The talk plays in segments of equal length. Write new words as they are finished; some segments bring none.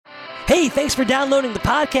Hey, thanks for downloading the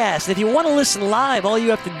podcast. If you want to listen live, all you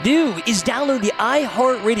have to do is download the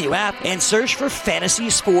iHeartRadio app and search for Fantasy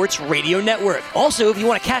Sports Radio Network. Also, if you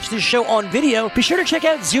want to catch this show on video, be sure to check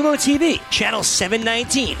out Zumo TV, channel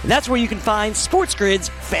 719. That's where you can find Sports Grid's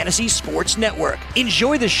Fantasy Sports Network.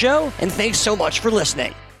 Enjoy the show, and thanks so much for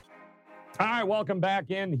listening. All right, welcome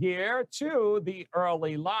back in here to the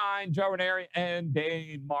early line. Joe Ranieri and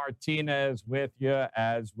Dane Martinez with you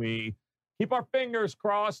as we keep our fingers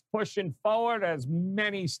crossed, pushing forward as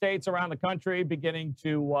many states around the country beginning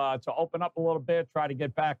to open up a little bit, try to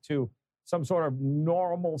get back to some sort of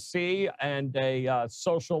normalcy and a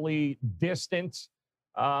socially distant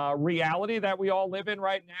reality that we all live in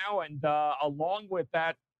right now. And along with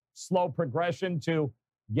that slow progression to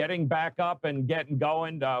getting back up and getting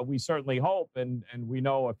going, we certainly hope, and we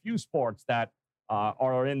know a few sports that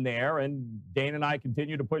are in there. And Dane and I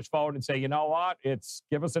continue to push forward and say, you know what,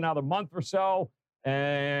 give us another month or so,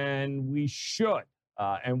 and we should,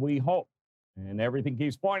 and we hope. And everything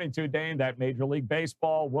keeps pointing to, Dane, that Major League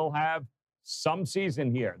Baseball will have some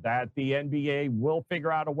season here, that the NBA will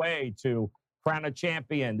figure out a way to crown a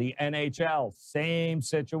champion. The NHL, same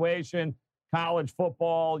situation. College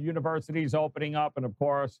football, universities opening up, and of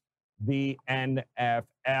course, the NFL.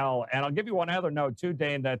 And I'll give you one other note too,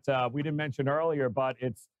 Dane, that we didn't mention earlier, but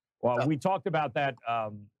we talked about that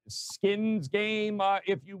Skins game,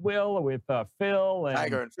 if you will, with Phil and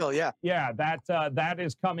Tiger and Phil, yeah. Yeah, that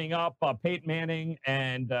is coming up. Peyton Manning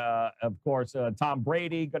and, of course, Tom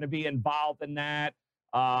Brady going to be involved in that.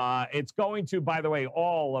 It's going to, by the way,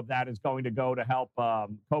 all of that is going to go to help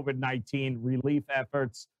COVID-19 relief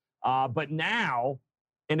efforts. But now,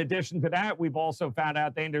 in addition to that, we've also found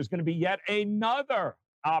out that there's going to be yet another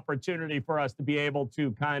opportunity for us to be able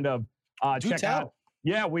to kind of check out.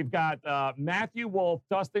 Yeah, we've got Matthew Wolff,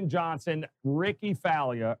 Dustin Johnson, Ricky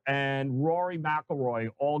Fowler, and Rory McIlroy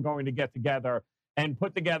all going to get together and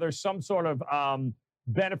put together some sort of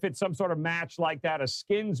benefit, some sort of match like that, a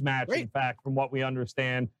skins match, in fact, from what we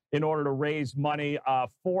understand, in order to raise money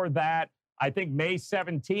for that. I think May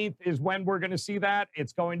 17th is when we're going to see that.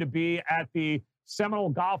 It's going to be at the Seminole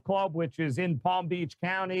Golf Club, which is in Palm Beach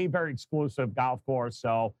County, very exclusive golf course.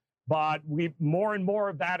 So, but more and more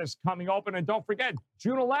of that is coming open. And don't forget,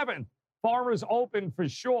 June 11th, Farmers Open for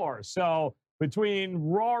sure. So between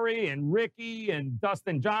Rory and Ricky and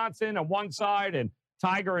Dustin Johnson on one side and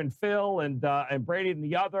Tiger and Phil and Brady on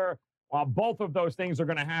the other, both of those things are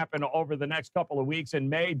going to happen over the next couple of weeks in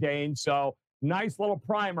May, Dane. So nice little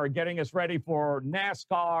primer getting us ready for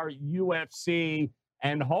NASCAR, UFC,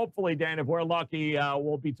 and hopefully, Dan, if we're lucky,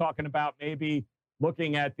 we'll be talking about maybe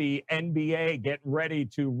looking at the NBA getting ready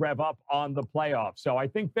to rev up on the playoffs. So I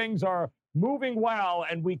think things are moving well,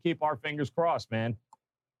 and we keep our fingers crossed, man.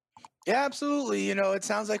 Yeah, absolutely. You know, it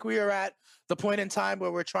sounds like we are at the point in time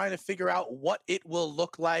where we're trying to figure out what it will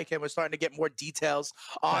look like, and we're starting to get more details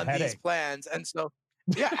on these plans. And so,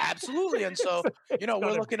 yeah, absolutely. And so, you know,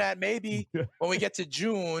 we're looking at maybe when we get to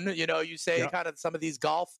June, you know, you say kind of some of these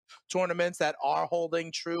golf tournaments that are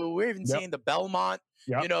holding true. We're even seeing the Belmont,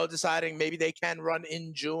 you know, deciding maybe they can run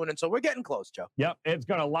in June. And so we're getting close, Joe. Yep.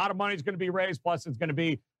 A lot of money is going to be raised. Plus, it's going to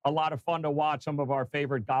be a lot of fun to watch some of our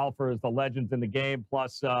favorite golfers, the legends in the game,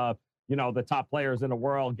 plus, you know, the top players in the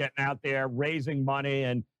world getting out there, raising money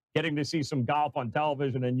and getting to see some golf on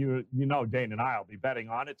television. And you know, Dane and I will be betting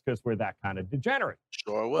on it because we're that kind of degenerate.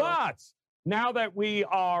 Sure will. But now that we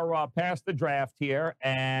are past the draft here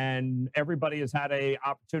and everybody has had an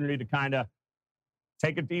opportunity to kind of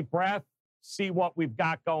take a deep breath, see what we've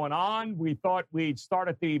got going on, we thought we'd start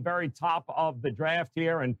at the very top of the draft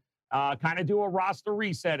here and kind of do a roster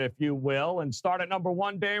reset, if you will, and start at number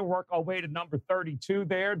 1 day, work our way to number 32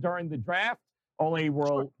 there during the draft. Only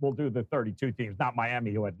we'll do the 32 teams, not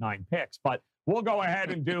Miami, who had 9 picks. But we'll go ahead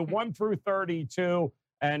and do 1 through 32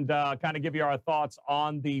 and kind of give you our thoughts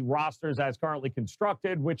on the rosters as currently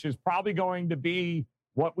constructed, which is probably going to be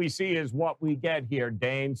what we see is what we get here,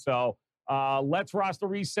 Dane. So let's roster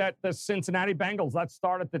reset the Cincinnati Bengals. Let's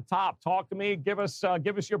start at the top. Talk to me. Give us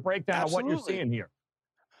your breakdown of what you're seeing here.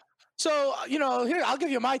 So, you know, here, I'll give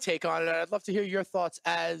you my take on it. I'd love to hear your thoughts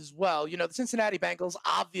as well. You know, the Cincinnati Bengals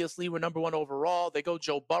obviously were number 1 overall. They go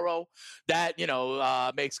Joe Burrow. That, you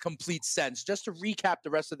know, makes complete sense. Just to recap the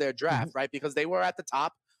rest of their draft, right? Because they were at the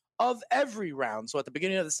top of every round. So at the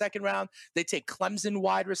beginning of the second round, they take Clemson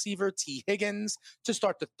wide receiver T. Higgins. To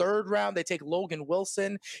start the third round, they take Logan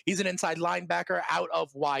Wilson. He's an inside linebacker out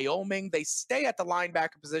of Wyoming. They stay at the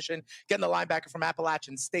linebacker position, getting the linebacker from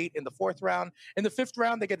Appalachian State in the fourth round. In the fifth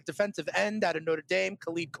round, they get a defensive end out of Notre Dame,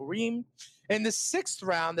 Khalid Kareem. In the 6th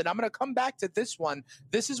round, and I'm going to come back to this one,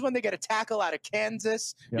 this is when they get a tackle out of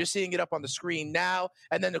Kansas. Yep. You're seeing it up on the screen now.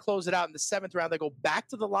 And then to close it out in the 7th round, they go back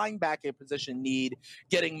to the linebacker position need,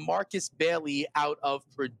 getting Marcus Bailey out of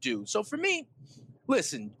Purdue. So for me,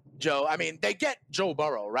 listen, Joe, I mean, they get Joe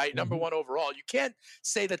Burrow, right? Number 1 overall. You can't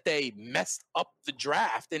say that they messed up the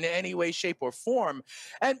draft in any way, shape, or form.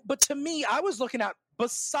 But to me, I was looking at,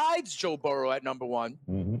 besides Joe Burrow at number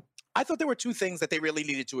 1, I thought there were 2 things that they really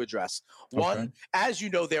needed to address. One, as you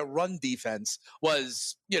know, their run defense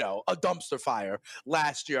was, a dumpster fire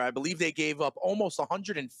last year. I believe they gave up almost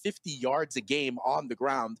 150 yards a game on the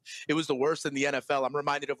ground. It was the worst in the NFL. I'm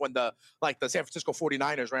reminded of when the San Francisco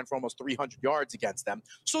 49ers ran for almost 300 yards against them.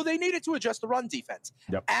 So they needed to adjust the run defense.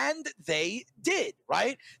 Yep. And they did,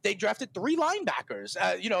 right? They drafted 3 linebackers,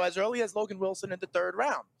 as early as Logan Wilson in the 3rd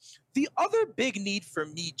round. The other big need for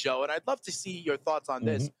me, Joe, and I'd love to see your thoughts on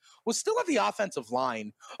this, was still at the offensive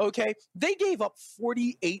line, okay? They gave up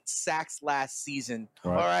 48 sacks last season,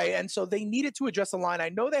 all right? And so they needed to address the line. I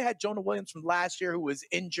know they had Jonah Williams from last year who was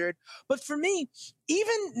injured, but for me,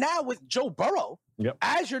 even now with Joe Burrow,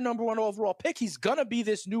 as your number 1 overall pick, he's going to be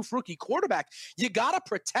this new rookie quarterback. You got to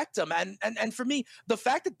protect him. And for me, the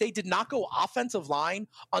fact that they did not go offensive line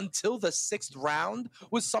until the 6th round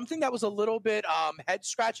was something that was a little bit head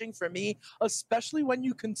scratching for me, especially when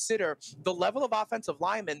you consider the level of offensive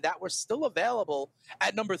linemen that were still available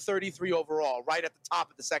at number 33 overall, right at the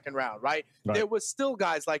top of the 2nd round, right? There was still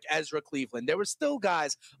guys like Ezra Cleveland. There were still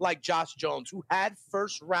guys like Josh Jones who had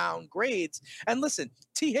 1st round grades. And listen,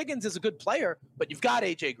 T. Higgins is a good player, but you've got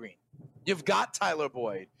A.J. Green. You've got Tyler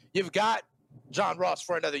Boyd. You've got John Ross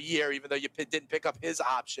for another year, even though you didn't pick up his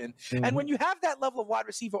option. And when you have that level of wide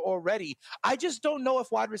receiver already, I just don't know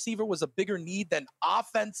if wide receiver was a bigger need than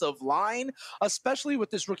offensive line, especially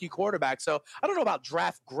with this rookie quarterback. So I don't know about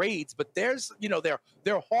draft grades, but there's,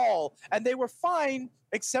 their haul, and they were fine,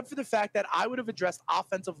 except for the fact that I would have addressed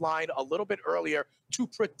offensive line a little bit earlier to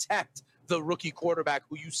protect the rookie quarterback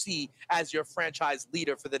who you see as your franchise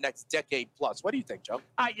leader for the next decade plus. What do you think, Joe?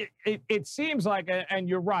 It seems like, and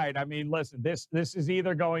you're right. I mean, listen, this is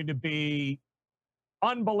either going to be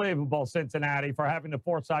unbelievable, Cincinnati, for having the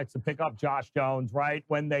foresight to pick up Josh Jones, right,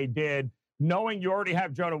 when they did, knowing you already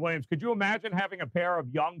have Jonah Williams. Could you imagine having a pair of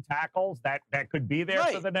young tackles that could be there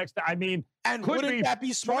for the next? I mean, and wouldn't that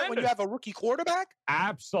be smart when you have a rookie quarterback?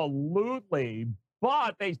 Absolutely.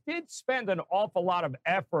 But they did spend an awful lot of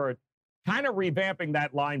effort kind of revamping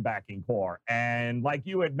that linebacking core. And like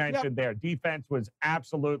you had mentioned, their defense was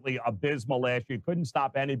absolutely abysmal last year. Couldn't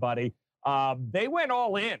stop anybody. They went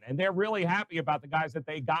all in, and they're really happy about the guys that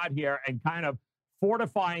they got here and kind of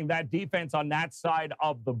fortifying that defense on that side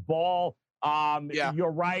of the ball.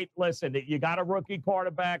 You're right. Listen, you got a rookie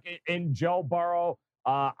quarterback in Joe Burrow.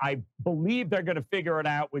 I believe they're going to figure it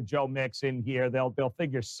out with Joe Mixon here. They'll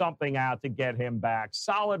figure something out to get him back.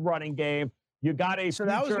 Solid running game. You got a So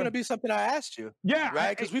that was going to be something I asked you. Yeah.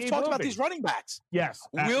 Right? Because we've talked about these running backs. Yes.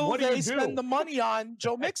 Will they spend the money on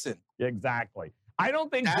Joe Mixon? Exactly. I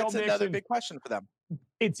don't think That's Joe Mixon. another big question for them.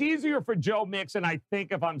 It's easier for Joe Mixon, I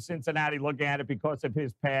think, if I'm Cincinnati looking at it because of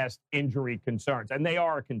his past injury concerns, and they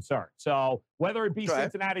are a concern. So whether it be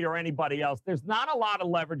Cincinnati or anybody else, there's not a lot of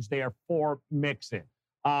leverage there for Mixon.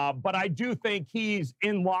 But I do think he's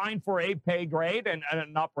in line for a pay grade and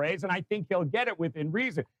an upraise, and I think he'll get it within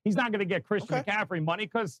reason. He's not going to get Christian McCaffrey money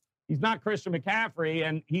because he's not Christian McCaffrey,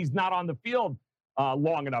 and he's not on the field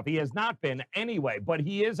long enough. He has not been anyway, but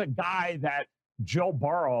he is a guy that Joe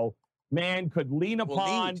Burrow, man, could lean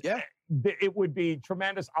upon. It would be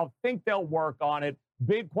tremendous. I think they'll work on it.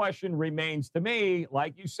 Big question remains to me,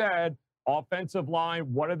 like you said, offensive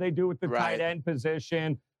line. What do they do with the tight end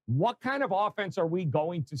position? What kind of offense are we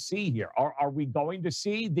going to see here? Are we going to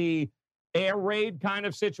see the air raid kind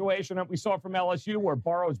of situation that we saw from LSU where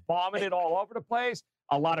Burrow's bombing it all over the place?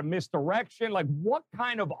 A lot of misdirection. Like, what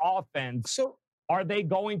kind of offense are they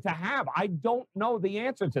going to have? I don't know the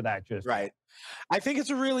answer to that just yet. I think it's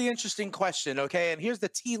a really interesting question, okay? And here's the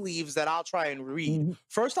tea leaves that I'll try and read.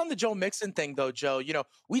 First, on the Joe Mixon thing, though, Joe,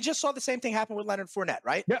 we just saw the same thing happen with Leonard Fournette,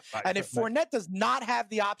 right? And if Fournette does not have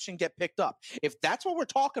the option get picked up, if that's what we're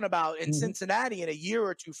talking about in Cincinnati in a year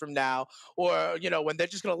or two from now, or, when they're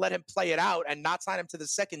just going to let him play it out and not sign him to the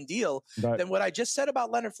second deal, then what I just said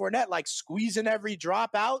about Leonard Fournette, like squeezing every drop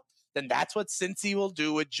out, then that's what Cincy will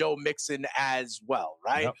do with Joe Mixon as well,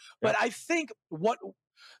 right? But I think what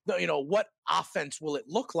offense will it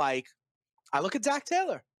look like? I look at Zach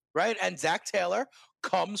Taylor, right? And Zach Taylor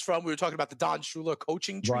comes from, we were talking about the Don Shula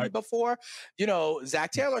coaching tree before.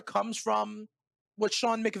 Zach Taylor comes from what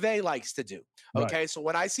Sean McVay likes to do. Okay, Right. so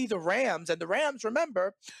when I see the Rams, and the Rams,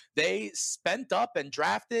 remember, they spent up and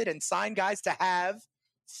drafted and signed guys to have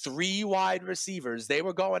 3 wide receivers. They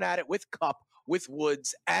were going at it with Cup, with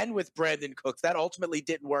Woods, and with Brandon Cooks. That ultimately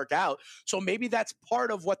didn't work out. So maybe that's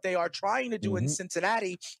part of what they are trying to do in Hmm.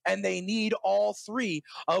 Cincinnati, and they need all 3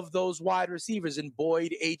 of those wide receivers in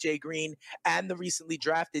Boyd, AJ Green, and the recently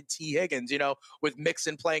drafted T. Higgins, with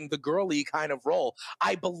Mixon playing the girly kind of role.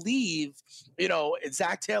 I believe,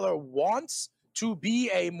 Zach Taylor wants to be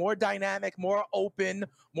a more dynamic, more open,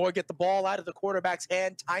 more get the ball out of the quarterback's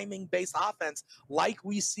hand, timing based offense like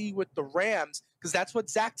we see with the Rams, because that's what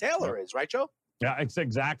Zach Taylor is, right, Joe? Yeah, it's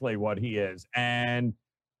exactly what he is. And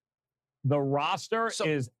the roster So,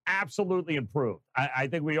 is absolutely improved. I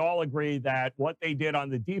think we all agree that what they did on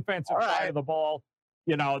the defensive all side right. of the ball,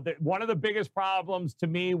 one of the biggest problems to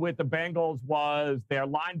me with the Bengals was their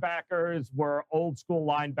linebackers were old school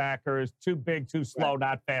linebackers, too big, too slow, Right.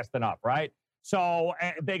 not fast enough, right? So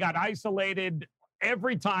they got isolated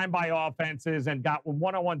every time by offenses and got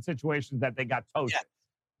one-on-one situations that they got Yeah. toasted.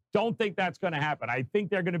 Don't think that's going to happen. I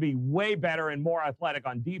think they're going to be way better and more athletic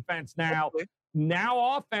on defense now. Hopefully.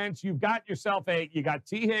 Now, offense, you got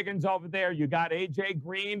T. Higgins over there. You got AJ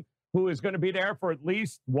Green, who is going to be there for at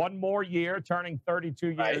least one more year, turning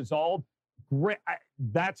 32 Right. years old.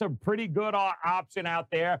 That's a pretty good option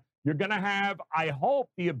out there. You're going to have, I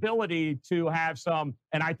hope, the ability to have some,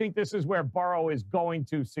 and I think this is where Burrow is going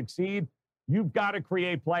to succeed. You've got to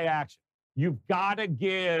create play action. You've got to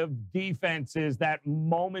give defenses that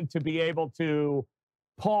moment to be able to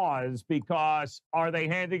pause, because are they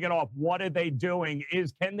handing it off? What are they doing?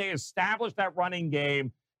 Can they establish that running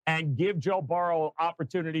game and give Joe Burrow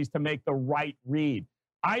opportunities to make the right read?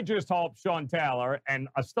 I just hope Sean Taylor, and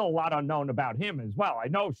still a lot unknown about him as well. I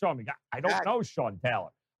know Sean, I don't know Sean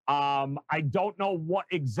Taylor. I don't know what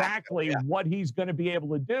he's going to be able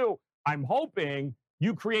to do. I'm hoping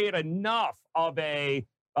you create enough of a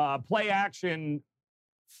play action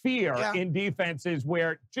fear Yeah. in defenses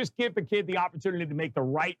where just give the kid the opportunity to make the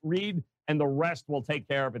right read and the rest will take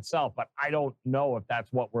care of itself. But I don't know if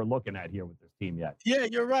that's what we're looking at here with this team yet. Yeah,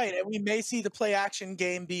 you're right. And we may see the play action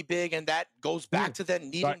game be big, and that goes back to them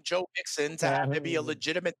needing Right. Joe Mixon to have to be a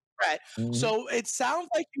legitimate threat. Mhm. So it sounds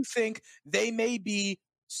like you think they may be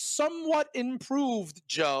somewhat improved,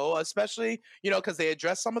 Joe, especially, because they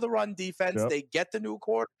address some of the run defense, Yep. they get the new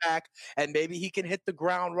quarterback, and maybe he can hit the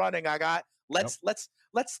ground running.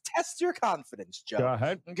 Let's test your confidence, Joe. Go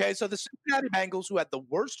ahead. Okay, so the Cincinnati Bengals, who had the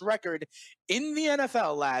worst record in the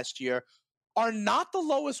NFL last year, are not the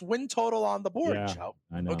lowest win total on the board, Yeah, Joe.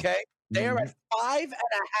 I know. Okay. They are Mhm. at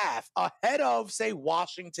 5.5 ahead of, say,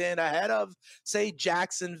 Washington, ahead of, say,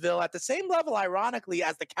 Jacksonville, at the same level, ironically,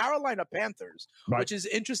 as the Carolina Panthers, Right. which is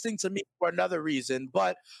interesting to me for another reason.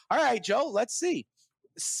 But all right, Joe, let's see.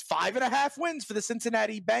 5.5 wins for the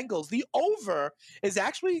Cincinnati Bengals. The over is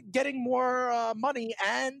actually getting more money,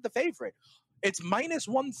 and the favorite. It's minus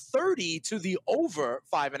 130 to the over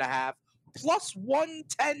 5.5, plus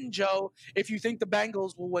 110, Joe, if you think the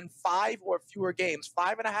Bengals will win 5 or fewer games.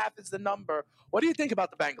 5.5 is the number. What do you think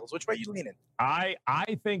about the Bengals? Which way are you leaning? I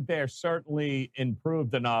think they're certainly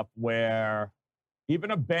improved enough where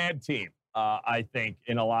even a bad team, I think,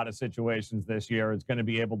 in a lot of situations this year is going to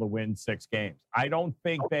be able to win 6 games. I don't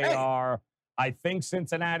think they Okay. are. I think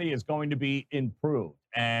Cincinnati is going to be improved.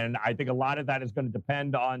 And I think a lot of that is going to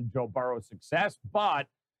depend on Joe Burrow's success. But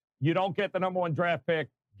you don't get the number 1 draft pick,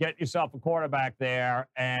 get yourself a quarterback there,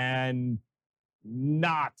 and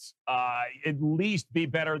not at least be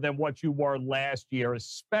better than what you were last year,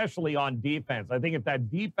 especially on defense. I think if that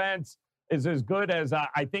defense is as good as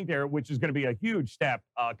I think they're, which is going to be a huge step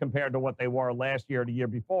compared to what they were last year or the year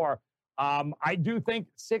before. I do think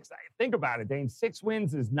 6. Think about it, Dane. 6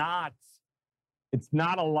 wins is not. It's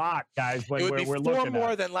not a lot, guys. When It would be we're 4 looking more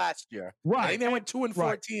at than last year. right. I think they went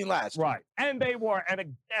 2-14 last year. Right, and they were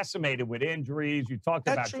decimated with injuries. You talked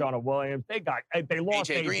That's about true. Jonah Williams. They lost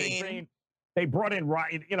AJ AJ Green. Green. They brought in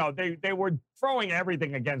Ryan. They were throwing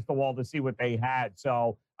everything against the wall to see what they had.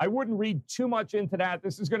 So I wouldn't read too much into that.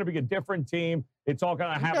 This is going to be a different team. It's all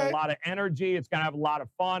going to have a lot of energy. It's going to have a lot of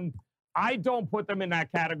fun. I don't put them in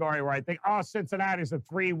that category where I think, Cincinnati's a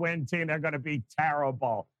 3-win team. They're going to be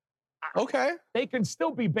terrible. Okay. They can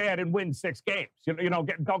still be bad and win 6 games.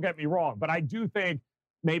 Don't get me wrong, but I do think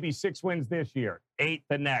maybe 6 wins this year, 8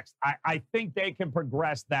 the next. I think they can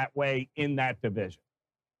progress that way in that division.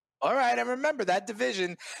 All right, and remember that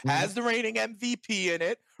division has the reigning MVP in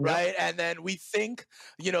it, right? And then we think,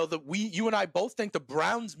 you and I both think the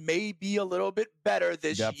Browns may be a little bit better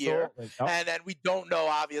this year. Absolutely. Yep. And then we don't know,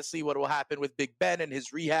 obviously, what will happen with Big Ben and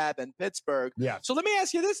his rehab and Pittsburgh. Yes. So let me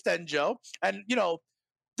ask you this then, Joe. And,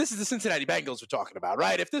 this is the Cincinnati Bengals we're talking about,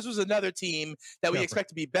 right? If this was another team that we expect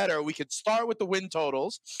to be better, we could start with the win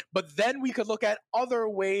totals, but then we could look at other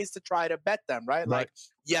ways to try to bet them, right? Like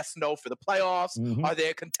yes, no for the playoffs. Are they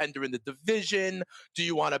a contender in the division? Do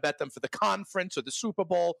you want to bet them for the conference or the Super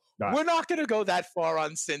Bowl? We're not going to go that far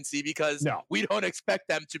on Cincy because we don't expect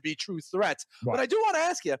them to be true threats. But I do want to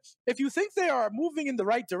ask you, if you think they are moving in the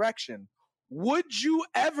right direction, would you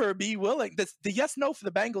ever be willing, the yes, no for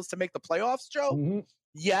the Bengals to make the playoffs, Joe?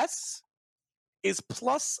 Yes is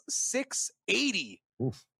plus 680.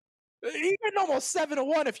 Oof. Even almost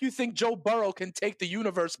 7-1 if you think Joe Burrow can take the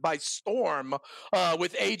universe by storm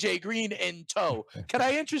with AJ Green in tow. Can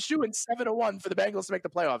I interest you in 7-1 for the Bengals to make the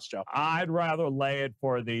playoffs, Joe? I'd rather lay it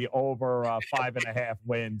for the over 5.5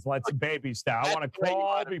 wins. Let's baby step. I want to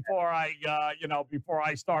crawl before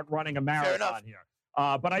I start running a marathon here.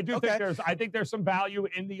 But I do think there's some value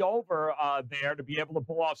in the over there to be able to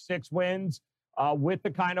pull off 6 wins. With the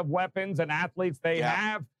kind of weapons and athletes they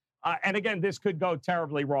have. And again, this could go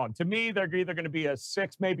terribly wrong. To me, they're either going to be a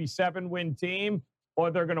 6, maybe 7-win team, or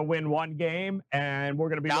they're going to win one game. And we're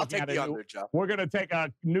going to be looking at we're going to take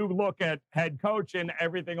a new look at head coach and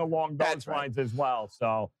everything along those lines as well.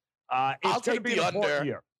 So it's going to be an important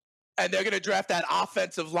year. And they're going to draft that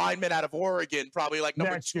offensive lineman out of Oregon, probably like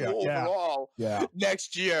number 2 overall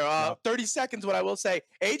next year. 30 seconds, what I will say,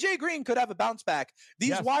 AJ Green could have a bounce back.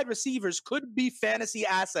 These wide receivers could be fantasy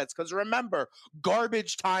assets because remember,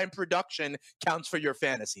 garbage time production counts for your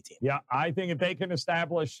fantasy team. Yeah, I think if they can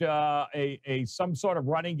establish some sort of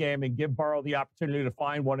running game and give Burrow the opportunity to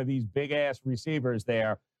find one of these big-ass receivers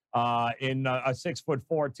there in a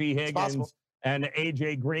 6'4" T. Higgins and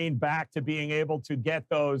AJ Green back to being able to get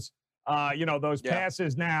those those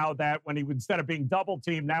passes now that when he, instead of being double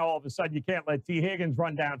teamed, now all of a sudden you can't let T. Higgins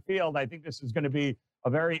run downfield. I think this is going to be a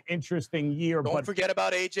very interesting year. Don't forget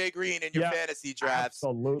about AJ Green in your fantasy drafts.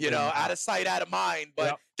 Absolutely. Out of sight, out of mind,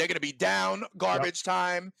 but they're going to be down garbage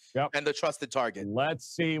time and the trusted target. Let's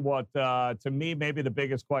see what, to me, maybe the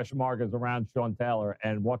biggest question mark is around Sean Taylor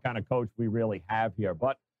and what kind of coach we really have here.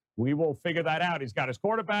 But we will figure that out. He's got his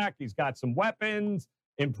quarterback. He's got some weapons,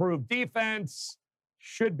 improved defense.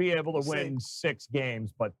 Should be able to win 6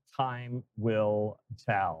 games, but time will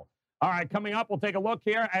tell. All right, coming up, we'll take a look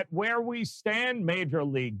here at where we stand. Major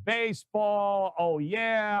League Baseball. Oh,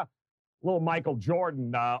 yeah. Little Michael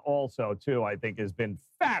Jordan also, too, I think has been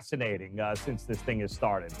fascinating since this thing has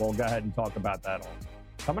started. We'll go ahead and talk about that all.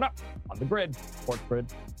 Coming up on The Grid,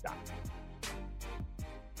 SportsGrid.com.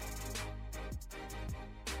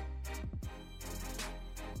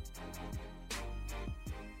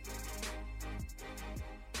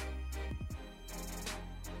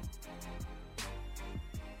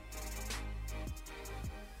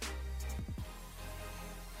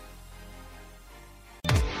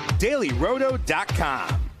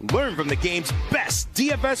 DailyRoto.com. Learn from the game's best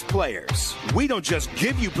DFS players. We don't just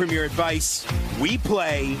give you premier advice, we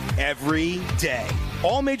play every day.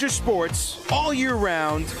 All major sports, all year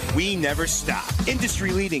round, we never stop.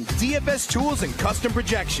 Industry-leading DFS tools and custom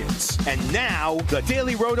projections. And now, the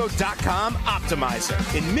DailyRoto.com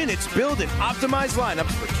Optimizer. In minutes, build and optimize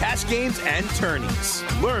lineups for cash games and tourneys.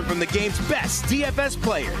 Learn from the game's best DFS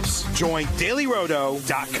players. Join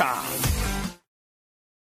DailyRoto.com.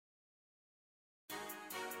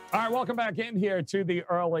 All right, welcome back in here to the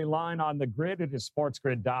early line on The Grid. It is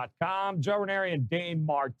SportsGrid.com. Joe Ranieri and Dane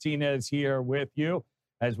Martinez here with you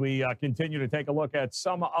as we continue to take a look at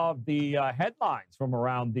some of the headlines from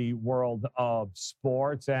around the world of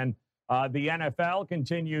sports. And the NFL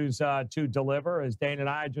continues to deliver, as Dane and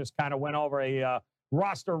I just kind of went over a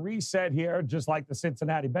roster reset here, just like the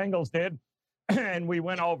Cincinnati Bengals did. And we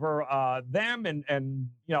went over them and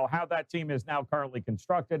how that team is now currently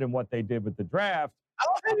constructed and what they did with the draft. I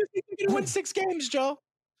love how you think you're going to win 6 games, Joe.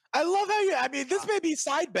 I love how this may be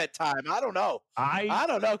side bet time. I don't know. I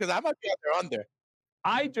don't know because I might be out there under.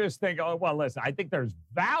 I just think, listen, I think there's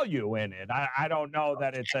value in it. I don't know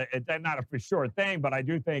that it's not a for sure thing, but I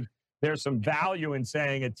do think there's some value in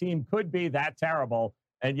saying a team could be that terrible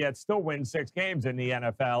and yet still win 6 games in the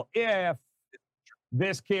NFL if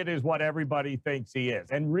this kid is what everybody thinks he is.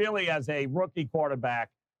 And really, as a rookie quarterback,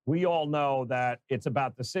 we all know that it's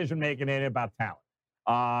about decision-making and about talent.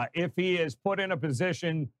 If he is put in a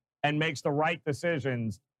position and makes the right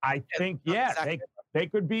decisions, I think, they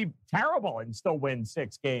could be terrible and still win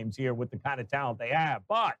 6 games here with the kind of talent they have.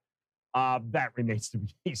 But That remains to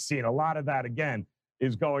be seen. A lot of that, again,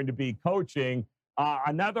 is going to be coaching.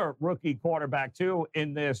 Another rookie quarterback, too,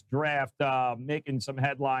 in this draft, making some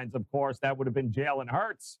headlines, of course, that would have been Jalen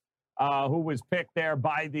Hurts, who was picked there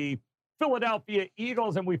by the Philadelphia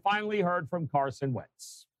Eagles. And we finally heard from Carson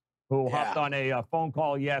Wentz, who hopped on a phone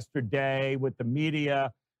call yesterday with the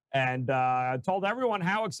media and told everyone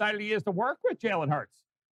how excited he is to work with Jalen Hurts.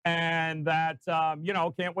 And that,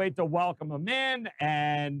 can't wait to welcome him in.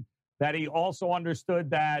 And that he also understood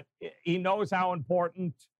that he knows how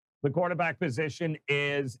important the quarterback position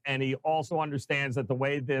is. And he also understands that the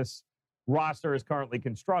way this roster is currently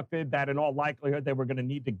constructed, that in all likelihood, they were going to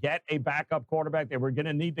need to get a backup quarterback. They were going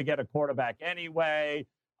to need to get a quarterback anyway.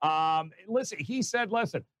 He said,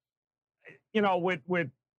 with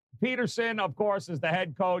Peterson, of course, as the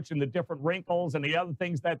head coach and the different wrinkles and the other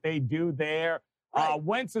things that they do there,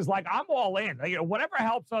 Wentz is like, I'm all in. Whatever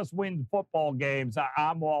helps us win football games,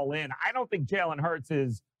 I'm all in. I don't think Jalen Hurts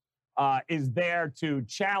is there to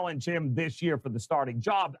challenge him this year for the starting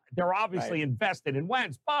job. They're obviously invested in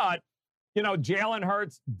Wentz, but, Jalen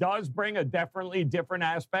Hurts does bring a definitely different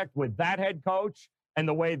aspect with that head coach and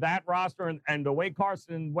the way that roster and the way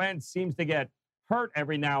Carson Wentz seems to get hurt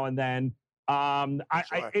every now and then.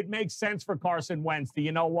 It makes sense for Carson Wentz to,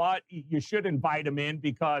 you should invite him in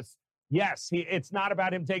because, yes, it's not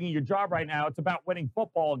about him taking your job right now. It's about winning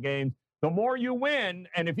football games. The more you win,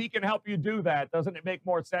 and if he can help you do that, doesn't it make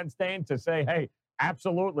more sense, Dane, to say, hey,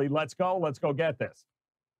 absolutely, let's go get this?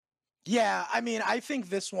 Yeah, I think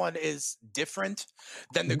this one is different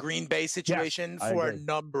than the Green Bay situation for a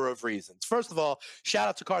number of reasons. First of all, shout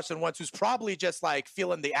out to Carson Wentz, who's probably just like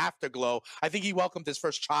feeling the afterglow. I think he welcomed his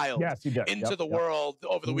first child into the world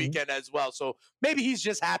over the weekend as well. So maybe he's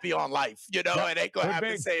just happy on life, and ain't going to have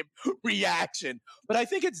the same reaction. But I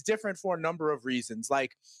think it's different for a number of reasons.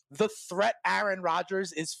 Like the threat Aaron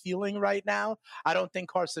Rodgers is feeling right now, I don't think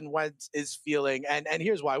Carson Wentz is feeling. And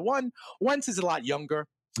here's why. One, Wentz is a lot younger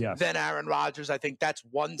than Aaron Rodgers. I think that's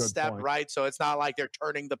one step, right? So it's not like they're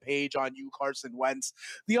turning the page on you, Carson Wentz.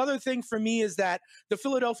 The other thing for me is that the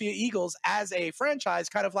Philadelphia Eagles as a franchise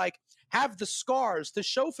kind of like have the scars to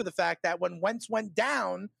show for the fact that when Wentz went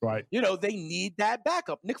down, they need that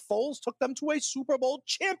backup. Nick Foles took them to a Super Bowl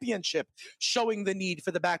championship, showing the need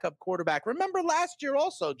for the backup quarterback. Remember last year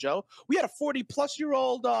also, Joe, we had a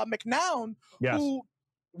 40-plus-year-old McNown who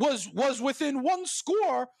was within one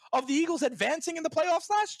score of the Eagles advancing in the playoffs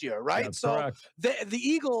last year, right? That's so correct. The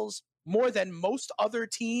Eagles, more than most other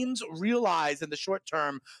teams, realize in the short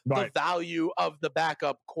term the value of the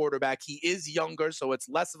backup quarterback. He is younger, so it's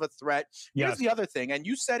less of a threat. Here's the other thing, and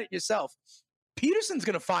you said it yourself. Peterson's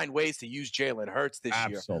going to find ways to use Jalen Hurts this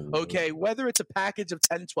year. Okay, whether it's a package of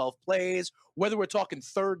 10, 12 plays, whether we're talking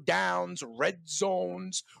third downs, red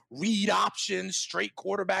zones, read options, straight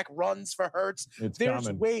quarterback runs for Hurts, there's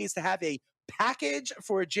ways to have a package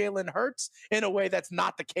for Jalen Hurts in a way that's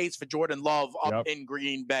not the case for Jordan Love up in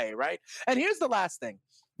Green Bay, right? And here's the last thing.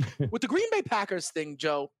 With the Green Bay Packers thing,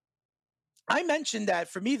 Joe, I mentioned that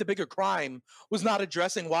for me, the bigger crime was not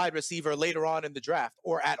addressing wide receiver later on in the draft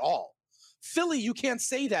or at all. Philly, you can't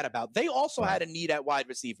say that about. They also had a need at wide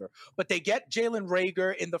receiver, but they get Jalen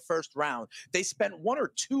Reagor in the first round. They spent one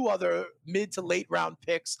or two other mid to late round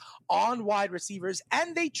picks on wide receivers,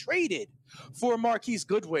 and they traded for Marquise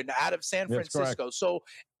Goodwin out of San Francisco. So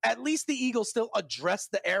at least the Eagles still address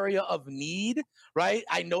the area of need, right?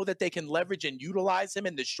 I know that they can leverage and utilize him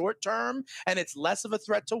in the short term, and it's less of a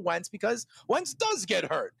threat to Wentz because Wentz does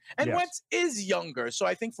get hurt, and Wentz is younger. So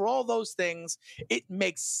I think for all those things, it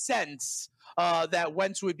makes sense that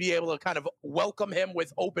Wentz would be able to kind of welcome him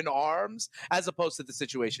with open arms as opposed to the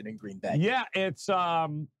situation in Green Bay. Yeah, it's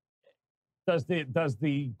does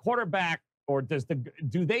the quarterback or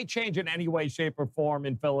do they change in any way, shape, or form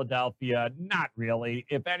in Philadelphia? Not really.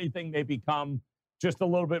 If anything, they become just a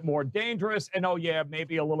little bit more dangerous. And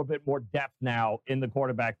maybe a little bit more depth now in the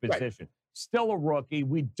quarterback position. Still a rookie.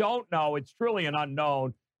 We don't know. It's truly an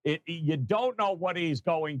unknown. You don't know what he's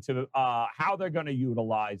going to, how they're going to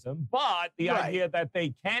utilize him. But the idea that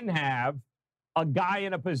they can have a guy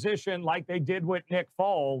in a position like they did with Nick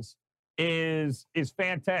Foles is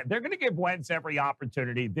fantastic. They're going to give Wentz every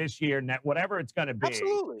opportunity this year, whatever it's going to be.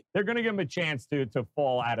 Absolutely. They're going to give him a chance to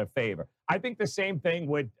fall out of favor. I think the same thing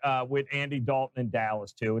with Andy Dalton in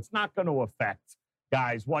Dallas, too. It's not going to affect,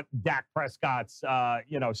 guys, what Dak Prescott's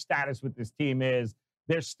status with this team is.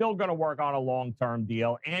 They're still going to work on a long-term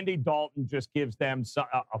deal. Andy Dalton just gives them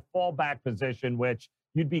a fallback position, which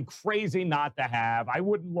you'd be crazy not to have. I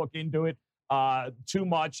wouldn't look into it too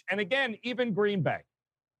much. And again, even Green Bay.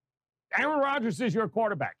 Aaron Rodgers is your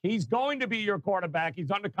quarterback. He's going to be your quarterback.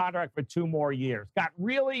 He's under contract for 2 more years. Got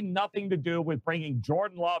really nothing to do with bringing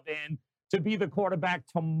Jordan Love in to be the quarterback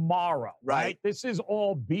tomorrow, right? This is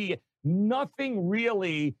all nothing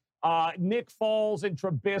really. Nick Foles and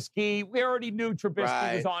Trubisky, we already knew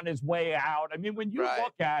Trubisky was on his way out. I mean, when you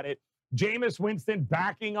look at it, Jameis Winston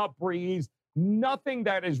backing up Breeze, nothing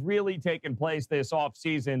that has really taken place this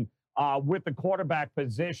offseason with the quarterback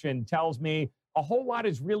position tells me a whole lot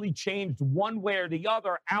has really changed one way or the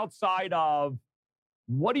other outside of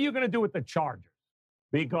what are you going to do with the Chargers?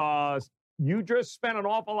 Because you just spent an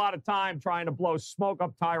awful lot of time trying to blow smoke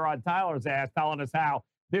up Tyrod Taylor's ass, telling us how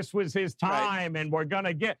this was his time and we're going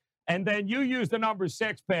to get. And then you use the number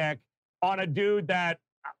 6 pick on a dude that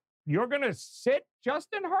you're going to sit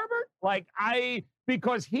Justin Herbert?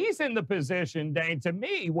 Because he's in the position, Dane, to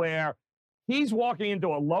me, where he's walking into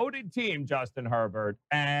a loaded team, Justin Herbert.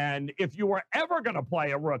 And if you were ever going to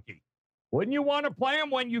play a rookie, wouldn't you want to play him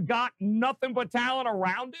when you got nothing but talent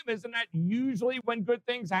around him? Isn't that usually when good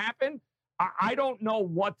things happen? I don't know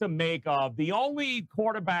what to make of. The only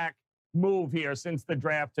quarterback move here since the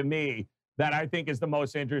draft to me that I think is the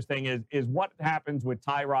most interesting is what happens with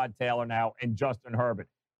Tyrod Taylor now and Justin Herbert.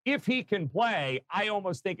 If he can play, I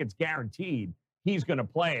almost think it's guaranteed he's going to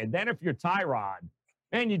play. And then if you're Tyrod,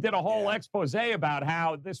 and you did a whole expose about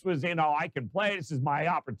how this was, I can play. This is my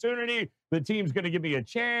opportunity. The team's going to give me a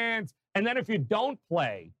chance. And then if you don't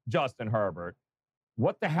play Justin Herbert,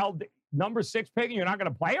 what the hell? Number 6 pick, and you're not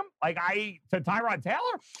going to play him? To Tyrod Taylor?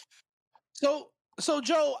 So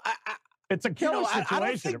Joe, it's a killer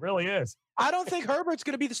situation. It really is. I don't think Herbert's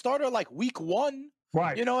going to be the starter week 1.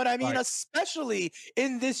 Right. You know what I mean? Right. Especially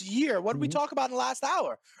in this year. What did we talk about in the last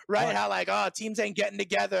hour? Right? How teams ain't getting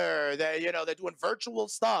together. They're doing virtual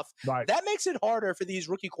stuff. Right. That makes it harder for these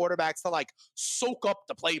rookie quarterbacks to soak up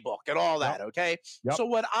the playbook and all that. Okay. Yep. So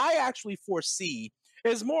what I actually foresee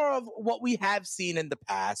is more of what we have seen in the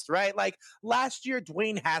past, right? Like last year,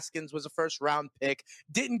 Dwayne Haskins was a first-round pick,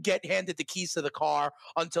 didn't get handed the keys to the car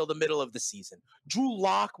until the middle of the season. Drew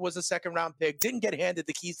Lock was a second-round pick, didn't get handed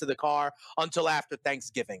the keys to the car until after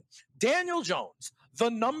Thanksgiving. Daniel Jones, the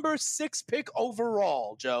number 6 pick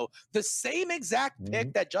overall, Joe, the same exact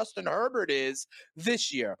pick that Justin Herbert is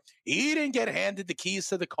this year. He didn't get handed the keys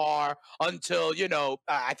to the car until,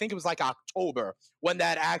 I think it was October when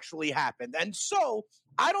that actually happened. And so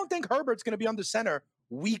I don't think Herbert's going to be under center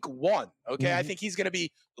week 1. Okay. I think he's going to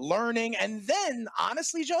be learning. And then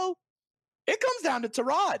honestly, Joe, it comes down to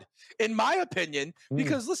Tyrod, in my opinion,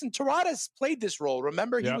 because listen, Tyrod has played this role.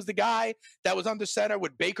 Remember, he was the guy that was under center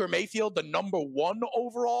with Baker Mayfield, the number 1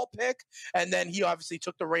 overall pick. And then he obviously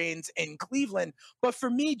took the reins in Cleveland. But for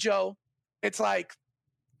me, Joe, it's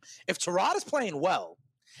if Tyrod is playing well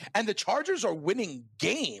and the Chargers are winning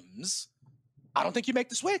games, I don't think you make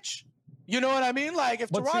the switch. You know what I mean? If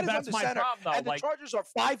Tyrod is under center and the Chargers are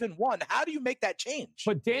 5-1, how do you make that change?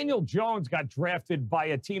 But Daniel Jones got drafted by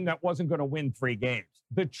a team that wasn't going to win 3 games.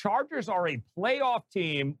 The Chargers are a playoff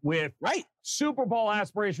team with Super Bowl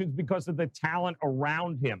aspirations because of the talent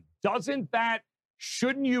around him.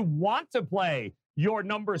 Shouldn't you want to play your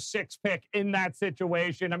number 6 pick in that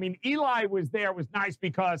situation? I mean, Eli was nice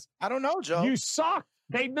because I don't know, Joe. You sucked.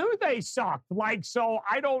 They knew they sucked. So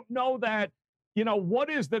I don't know that. What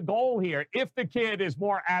is the goal here? If the kid is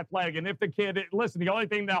more athletic and if the kid, the only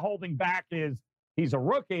thing they're holding back is he's a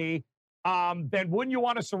rookie, then wouldn't you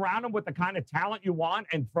want to surround him with the kind of talent you want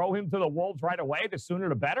and throw him to the Wolves right away? The sooner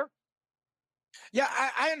the better. Yeah,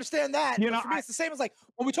 I understand that. For me, it's the same as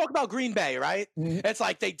when we talk about Green Bay, right? It's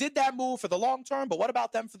they did that move for the long term, but what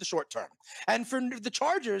about them for the short term? And for the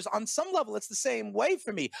Chargers, on some level, it's the same way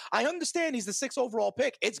for me. I understand he's the 6th overall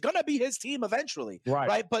pick. It's going to be his team eventually,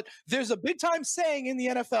 right? But there's a big time saying in the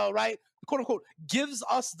NFL, right? "Quote unquote, gives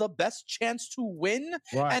us the best chance to win."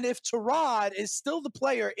 Right. And if Tyrod is still the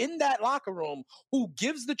player in that locker room who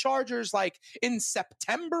gives the Chargers, in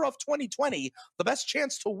September of 2020, the best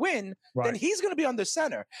chance to win, then he's going to be under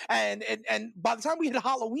center. And by the time we hit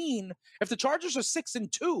Halloween, if the Chargers are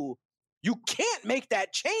 6-2, you can't make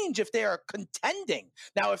that change if they are contending.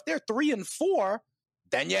 Now, if they're 3-4,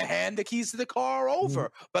 then you hand the keys to the car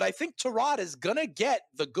over. But I think Tyrod is going to get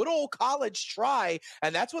the good old college try.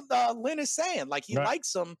 And that's what Lynn is saying. He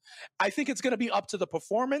likes him. I think it's going to be up to the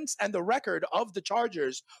performance and the record of the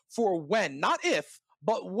Chargers for when, not if,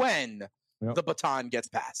 but when the baton gets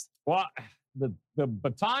passed. Well, the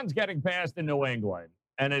baton's getting passed in New England,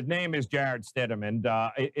 and his name is Jarrett Stidham. And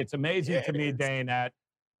it's amazing to me, Dane, that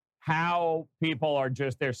how people are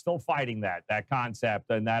they're still fighting that concept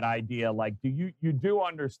and that idea. You do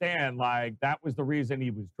understand, that was the reason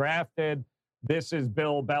he was drafted. this is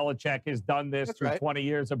Bill Belichick has done this That's through right. 20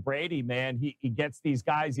 years of Brady, man. He gets these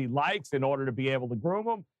guys he likes in order to be able to groom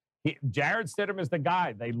them. Jarrett Stidham is the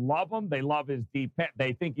guy. They love him. They love his deep.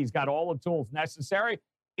 They think he's got all the tools necessary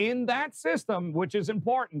in that system, which is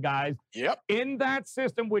important, guys. Yep. In that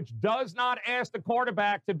system, which does not ask the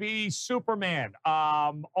quarterback to be Superman,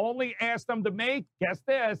 only ask them to make, guess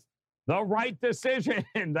this, the right decision.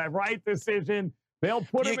 The right decision. They'll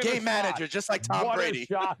put him in game a manager, just like Tom what Brady. A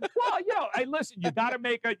shot. Well, hey, listen, you got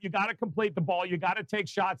to you got to complete the ball. You got to take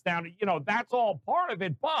shots down. That's all part of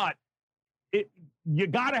it, but you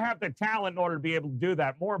got to have the talent in order to be able to do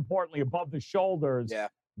that. More importantly, above the shoulders,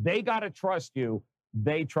 they got to trust you.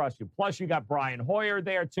 They trust you. Plus, you got Brian Hoyer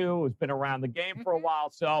there, too, who's been around the game for a while.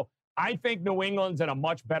 So I think New England's in a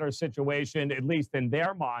much better situation, at least in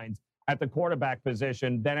their minds, at the quarterback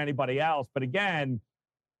position than anybody else. But again,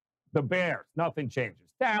 the Bears, nothing changes.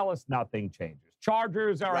 Dallas, nothing changes.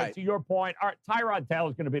 Chargers, all right, to your point, all right, Tyrod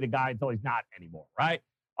Taylor's going to be the guy until he's not anymore, right?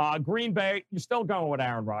 Green Bay, you're still going with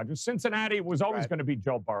Aaron Rodgers. Cincinnati was always going to be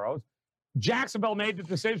Joe Burrows. Jacksonville made the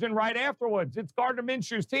decision right afterwards. It's Gardner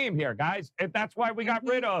Minshew's team here, guys. That's why we got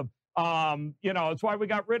rid of, it's why we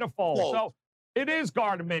got rid of Foles. So it is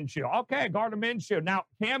Gardner Minshew. Okay, Gardner Minshew. Now,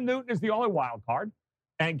 Cam Newton is the only wild card.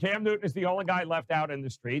 And Cam Newton is the only guy left out in the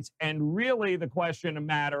streets. And really the question, a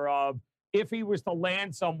matter of if he was to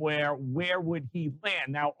land somewhere, where would he land?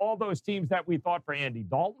 Now, all those teams that we thought for Andy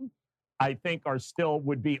Dalton, I think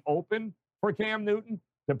would be open for Cam Newton,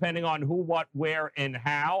 depending on who, what, where, and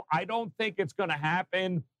how. I don't think it's going to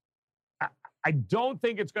happen. I don't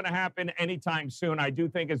think it's going to happen anytime soon. I do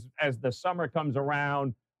think as the summer comes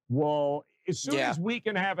around, as soon as we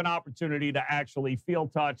can have an opportunity to actually feel,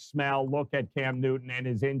 touch, smell, look at Cam Newton and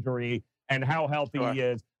his injury and how healthy he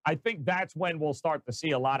is, I think that's when we'll start to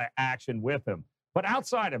see a lot of action with him. But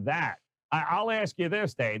outside of that, I'll ask you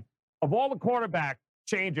this, Dave. Of all the quarterback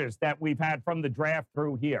changes that we've had from the draft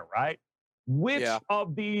through here, right? Which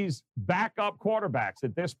of these backup quarterbacks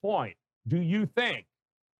at this point do you think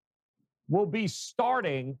will be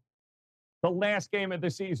starting the last game of the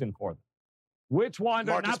season for them? Which one?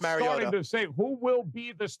 They're not starting to say who will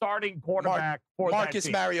be the starting quarterback for Marcus that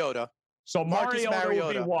team. Mariota. So Mariota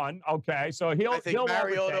will be one. Okay, so I think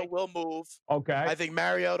Mariota will move. Okay. I think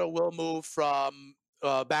Mariota will move from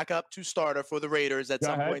backup to starter for the Raiders at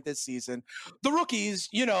some point this season. The rookies,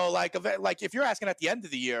 like if you're asking at the end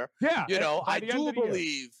of the year, I do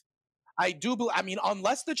believe. I mean,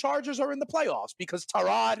 unless the Chargers are in the playoffs, because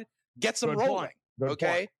Tyrod gets them rolling.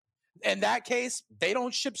 Okay. In that case, they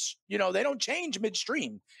don't they don't change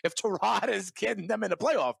midstream if Tyrod is getting them in a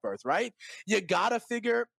playoff berth, right? You gotta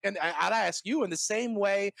figure, and I'd ask you in the same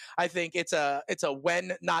way. I think it's a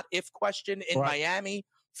when, not if question in Miami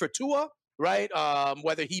for Tua, right?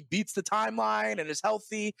 Whether he beats the timeline and is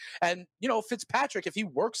healthy, and Fitzpatrick, if he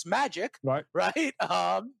works magic, right?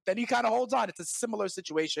 Then he kind of holds on. It's a similar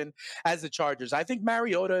situation as the Chargers. I think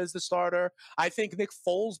Mariota is the starter. I think Nick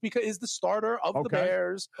Foles is the starter of the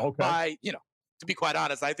Bears by, to be quite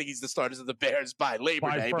honest, I think he's the starters of the Bears by Labor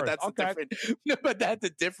Day, but that's a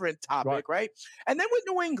different topic, right? And then with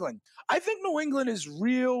New England, I think New England is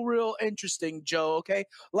real interesting, Joe. Okay,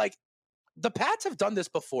 like, the Pats have done this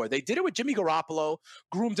before. They did it with Jimmy Garoppolo,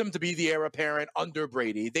 groomed him to be the heir apparent under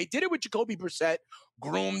Brady. They did it with Jacoby Brissett,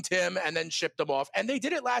 groomed him, and then shipped him off. And they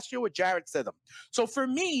did it last year with Jarrett Stidham. So for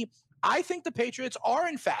me, I think the Patriots are,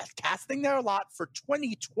 in fact, casting their lot for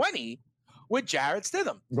 2020 with Jarrett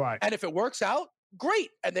Stidham. Right. And if it works out,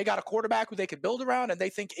 great. And they got a quarterback who they can build around and they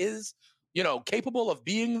think is, capable of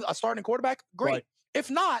being a starting quarterback, great. Right. If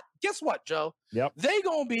not, guess what, Joe? Yep. They're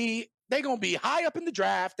going to be high up in the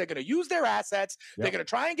draft. They're going to use their assets. Yep. They're going to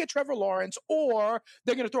try and get Trevor Lawrence, or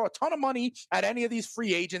they're going to throw a ton of money at any of these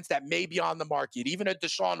free agents that may be on the market, even at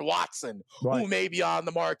Deshaun Watson, who may be on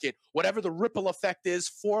the market, whatever the ripple effect is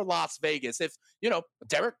for Las Vegas. If,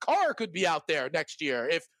 Derek Carr could be out there next year.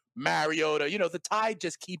 If Mariota, the tide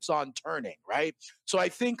just keeps on turning, right? So I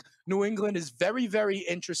think New England is very, very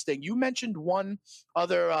interesting. You mentioned one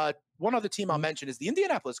other team I'll mention is the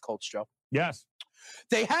Indianapolis Colts, Joe. Yes.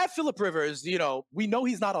 They have Phillip Rivers. We know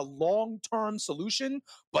he's not a long-term solution,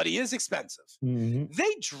 but he is expensive. Mm-hmm.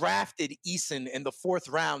 They drafted Eason in the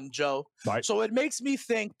 4th round, Joe. Right. So it makes me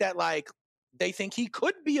think that, they think he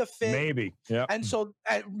could be a fit. Maybe. Yeah. And so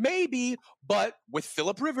maybe, but with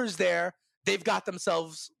Phillip Rivers there, they've got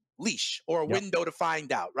themselves leash or a window to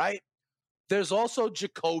find out, right? There's also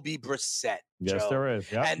Jacoby Brissett. Yes, Joe. there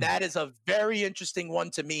is. Yep. And that is a very interesting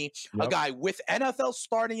one to me. Yep. A guy with NFL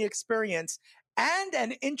starting experience and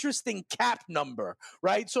an interesting cap number,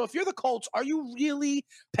 right? So if you're the Colts, are you really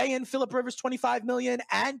paying Phillip Rivers $25 million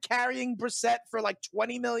and carrying Brissett for like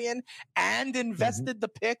 $20 million and invested the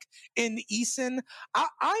pick in Eason?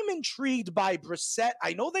 I'm intrigued by Brissett.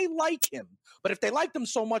 I know they like him, but if they liked him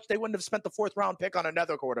so much, they wouldn't have spent the 4th round pick on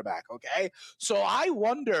another quarterback, okay? So I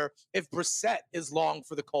wonder if Brissett is long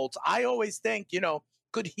for the Colts. I always think,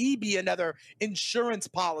 could he be another insurance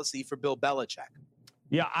policy for Bill Belichick?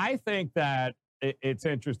 Yeah, I think that it's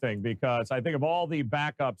interesting because I think of all the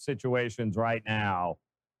backup situations right now,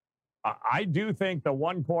 I do think the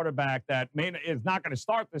one quarterback that is not going to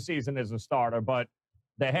start the season as a starter, but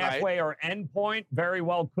the halfway or end point very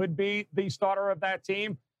well could be the starter of that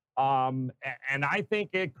team. And I think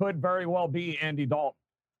it could very well be Andy Dalton.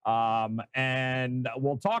 And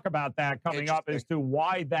we'll talk about that coming up as to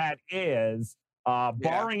why that is.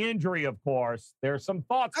 Barring injury, of course, there's some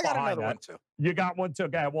thoughts behind that. I got another one, too. You got one, too.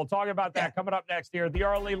 Okay, we'll talk about that coming up next here. The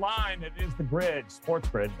early line, it is The Grid,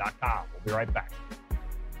 sportsgrid.com. We'll be right back.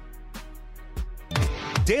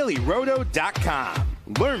 DailyRoto.com.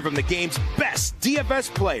 Learn from the game's best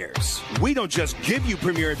DFS players. We don't just give you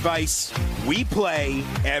premier advice, we play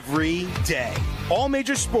every day. All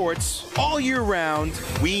major sports, all year round,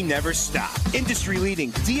 we never stop.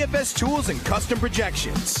 Industry-leading DFS tools and custom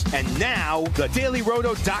projections. And now, the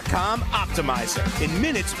DailyRoto.com Optimizer. In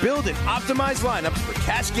minutes, build and optimize lineups for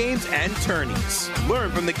cash games and tourneys.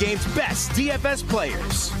 Learn from the game's best DFS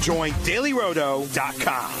players. Join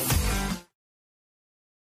DailyRoto.com.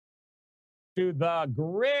 To The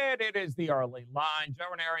Grid, it is the early line. Joe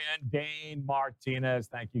Ranieri and Dane Martinez.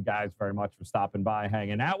 Thank you guys very much for stopping by,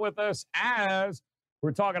 hanging out with us as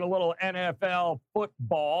we're talking a little NFL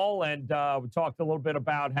football. And we talked a little bit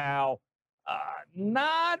about how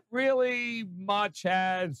not really much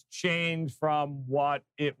has changed from what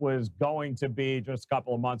it was going to be just a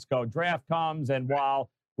couple of months ago. Draft comes, and while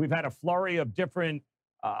we've had a flurry of different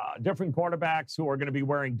quarterbacks who are going to be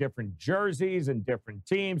wearing different jerseys and different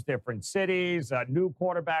teams, different cities, new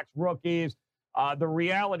quarterbacks, rookies. The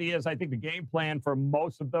reality is, I think the game plan for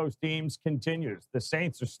most of those teams continues. The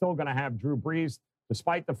Saints are still going to have Drew Brees,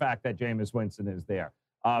 despite the fact that Jameis Winston is there.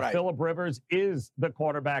 Phillip Rivers is the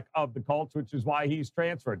quarterback of the Colts, which is why he's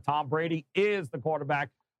transferred. Tom Brady is the quarterback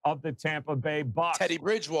of the Tampa Bay Bucs. Teddy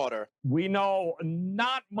Bridgewater. We know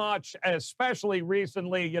not much, especially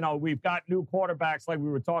recently. We've got new quarterbacks like we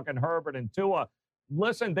were talking Herbert and Tua.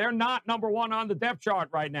 Listen, they're not number one on the depth chart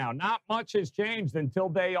right now. Not much has changed until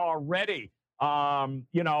they are ready.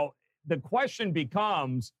 The question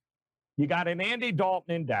becomes, you got an Andy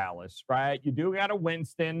Dalton in Dallas, right? You do got a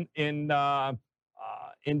Winston in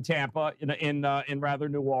Tampa, in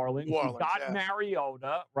New Orleans. You've got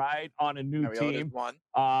Mariota, right, on a new team.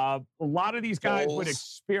 A lot of these guys with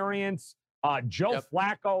experience. Joe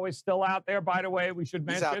Flacco is still out there, by the way, we should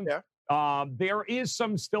mention. He's out there. There is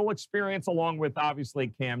some still experience along with,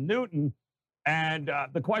 obviously, Cam Newton. And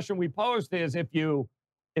the question we posed is, if you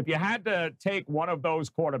had to take one of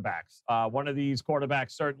those quarterbacks, one of these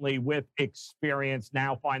quarterbacks certainly with experience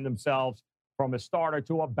now find themselves from a starter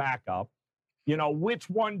to a backup, which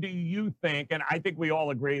one do you think? And I think we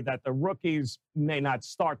all agree that the rookies may not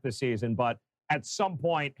start the season, but at some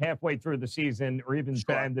point halfway through the season or even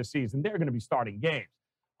the end of the season, they're going to be starting games.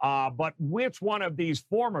 But which one of these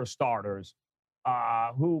former starters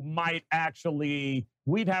who might actually,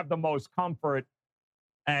 we'd have the most comfort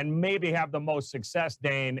and maybe have the most success,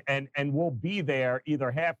 Dane, and will be there either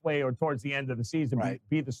halfway or towards the end of the season,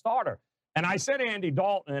 be the starter? And I said Andy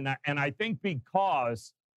Dalton, and I think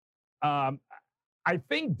because I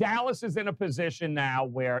think Dallas is in a position now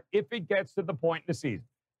where if it gets to the point in the season,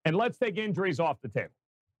 and let's take injuries off the table.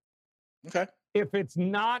 Okay. If it's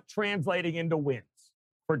not translating into wins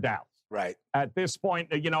for Dallas. Right. At this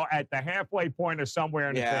point, at the halfway point or somewhere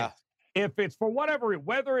in the thing, if it's for whatever,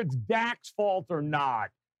 whether it's Dak's fault or not,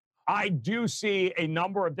 I do see a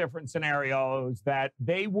number of different scenarios that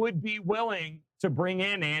they would be willing to bring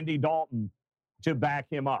in Andy Dalton to back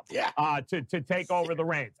him up, to take over the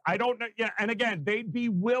reins. I don't know. Yeah, and again, they'd be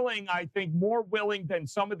willing, I think, more willing than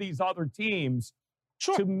some of these other teams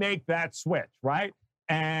to make that switch, right?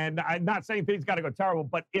 And I'm not saying things got to go terrible,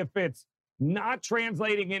 but if it's not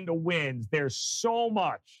translating into wins, there's so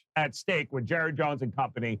much at stake with Jerry Jones and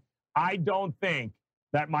company. I don't think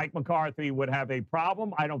that Mike McCarthy would have a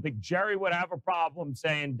problem. I don't think Jerry would have a problem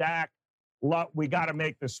saying, Dak, look, we got to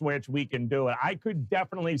make the switch. We can do it. I could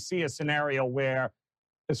definitely see a scenario where,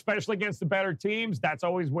 especially against the better teams, that's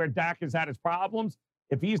always where Dak has had his problems.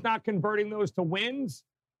 If he's not converting those to wins,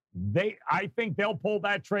 I think they'll pull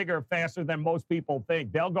that trigger faster than most people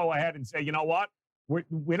think. They'll go ahead and say, you know what?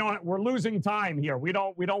 we're losing time here. We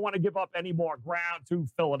don't want to give up any more ground to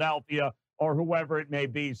Philadelphia or whoever it may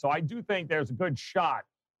be. So I do think there's a good shot.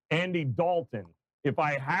 Andy Dalton, if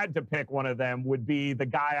I had to pick one of them, would be the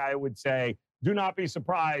guy I would say, do not be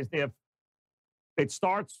surprised if it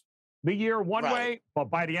starts the year one way, but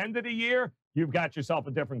by the end of the year, you've got yourself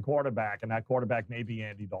a different quarterback, and that quarterback may be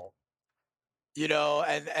Andy Dalton. You know,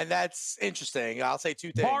 and that's interesting. I'll say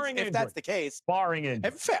two things. Barring if injury. That's the case. Barring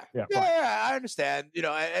injury. Fair. Yeah, I understand. You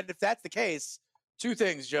know, and if that's the case, two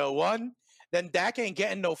things, Joe. One, then Dak ain't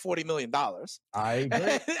getting no $40 million. I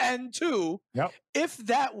agree. And two, if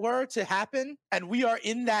that were to happen and we are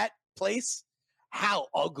in that place, how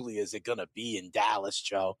ugly is it going to be in Dallas,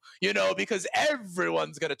 Joe? You know, because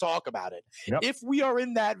everyone's going to talk about it. If we are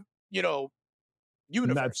in that, you know,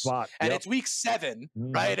 universe, that spot. And it's week 7,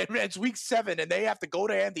 right? And it's week 7, and they have to go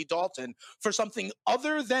to Andy Dalton for something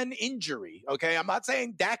other than injury. Okay, I'm not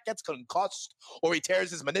saying Dak gets concussed or he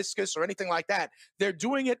tears his meniscus or anything like that. They're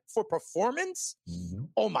doing it for performance.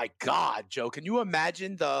 Oh my God, Joe! Can you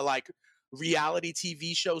imagine the reality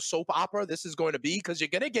TV show soap opera this is going to be? Because you're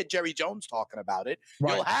going to get Jerry Jones talking about it.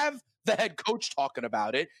 You'll have the head coach talking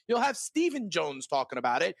about it. You'll have Stephen Jones talking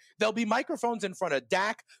about it. There'll be microphones in front of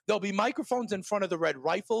Dak. There'll be microphones in front of the Red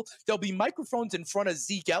Rifle. There'll be microphones in front of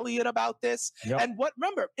Zeke Elliott about this. And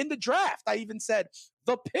remember, in the draft, I even said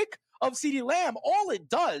the pick of CeeDee Lamb, all it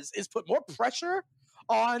does is put more pressure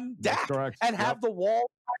on Dak and have the wall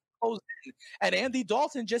close in. And Andy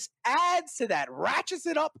Dalton just adds to that, ratchets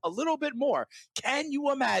it up a little bit more. Can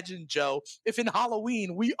you imagine, Joe, if in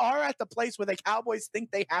Halloween we are at the place where the Cowboys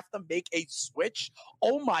think they have to make a switch?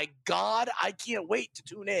 Oh my God, I can't wait to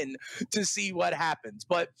tune in to see what happens.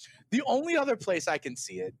 But the only other place I can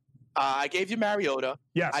see it, I gave you Mariota.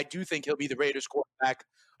 Yes. I do think he'll be the Raiders quarterback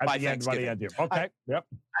by Thanksgiving. Okay.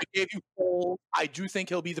 I gave you Cole. I do think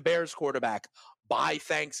he'll be the Bears quarterback by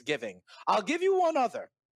Thanksgiving. I'll give you one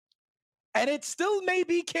other. And it still may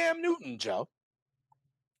be Cam Newton, Joe.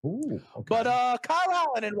 Ooh, okay. But Kyle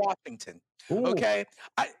Allen in Washington. Ooh. Okay.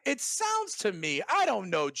 It sounds to me, I don't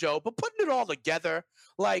know, Joe, but putting it all together,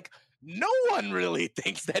 no one really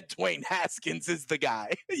thinks that Dwayne Haskins is the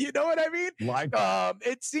guy. You know what I mean?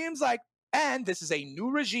 It seems like, and this is a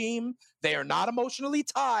new regime. They are not emotionally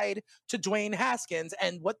tied to Dwayne Haskins.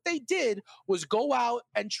 And what they did was go out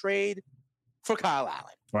and trade for Kyle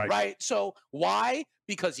Allen. Right? So why?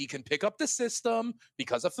 Because he can pick up the system,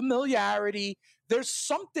 because of familiarity. There's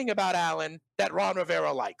something about Allen that Ron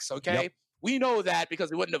Rivera likes, okay? We know that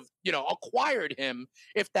because we wouldn't have, acquired him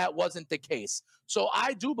if that wasn't the case. So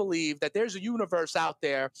I do believe that there's a universe out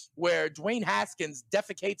there where Dwayne Haskins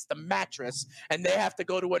defecates the mattress and they have to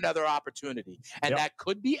go to another opportunity. And that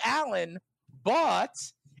could be Allen, but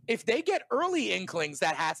if they get early inklings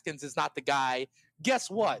that Haskins is not the guy, guess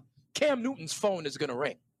what? Cam Newton's phone is going to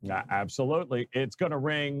ring. Yeah, absolutely. It's going to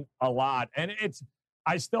ring a lot. And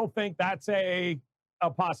I still think that's a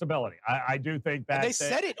possibility. I do think that. And they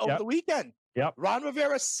said it over the weekend. Ron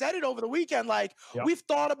Rivera said it over the weekend. We've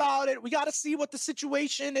thought about it. We got to see what the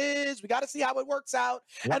situation is. We got to see how it works out.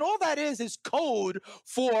 And all that is code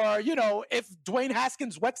for, if Dwayne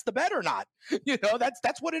Haskins wets the bed or not.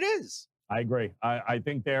 That's what it is. I agree. I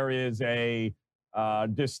think there is a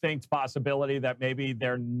distinct possibility that maybe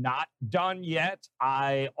they're not done yet.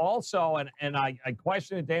 I also, and I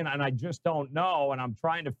question it, Dana, and I just don't know, and I'm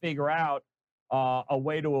trying to figure out a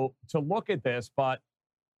way to look at this, but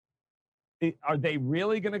are they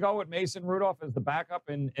really going to go with Mason Rudolph as the backup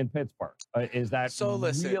in Pittsburgh? Is that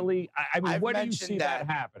really? I mean, what do you see that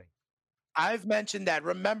happening? I've mentioned that.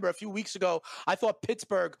 Remember, a few weeks ago, I thought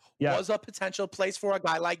Pittsburgh was a potential place for a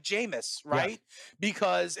guy like Jameis, right?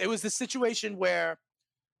 Because it was the situation where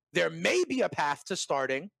there may be a path to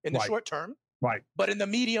starting in the short term. But in the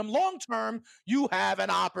medium long term, you have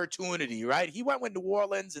an opportunity, right? He went with New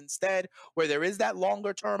Orleans instead, where there is that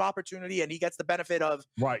longer term opportunity, and he gets the benefit of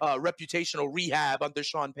reputational rehab under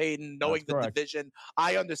Sean Payton, knowing the division.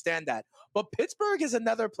 I understand that. But Pittsburgh is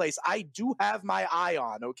another place I do have my eye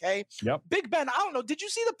on, okay? Big Ben, I don't know. Did you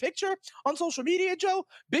see the picture on social media, Joe?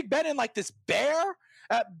 Big Ben in this bear?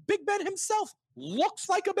 Big Ben himself looks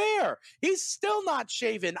like a bear. He's still not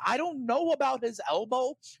shaven. I don't know about his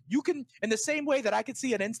elbow. You can, in the same way that I can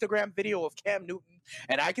see an Instagram video of Cam Newton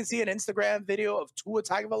and I can see an Instagram video of Tua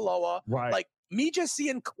Tagovailoa, me just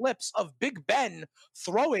seeing clips of Big Ben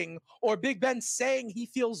throwing or Big Ben saying he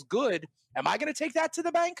feels good. Am I going to take that to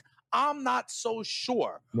the bank? I'm not so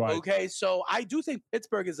sure. Okay, so I do think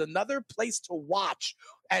Pittsburgh is another place to watch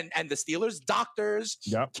and the Steelers doctors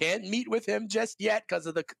can't meet with him just yet because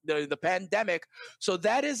of the pandemic. So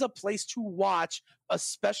that is a place to watch,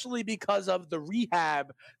 especially because of the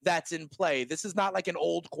rehab that's in play. This is not like an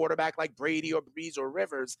old quarterback like Brady or Breeze or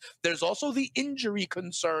Rivers. There's also the injury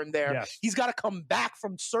concern there. Yes. He's got to come back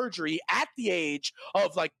from surgery at the age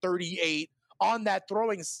of like 38 on that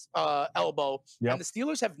throwing elbow. Yep. And the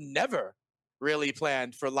Steelers have never really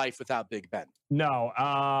planned for life without Big Ben. No,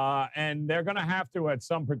 and they're going to have to at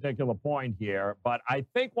some particular point here. But I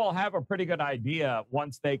think we'll have a pretty good idea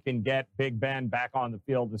once they can get Big Ben back on the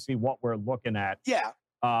field to see what we're looking at. Yeah.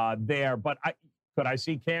 There. But could I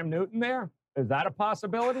see Cam Newton there? Is that a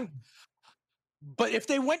possibility? But if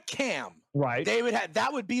they went Cam, right, they would have.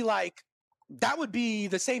 That would be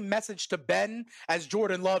the same message to Ben as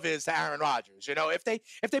Jordan Love is to Aaron Rodgers. You know, if they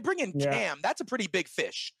bring in Cam, that's a pretty big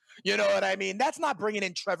fish. You know what I mean? That's not bringing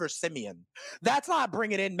in Trevor Siemian. That's not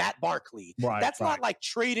bringing in Matt Barkley. That's not like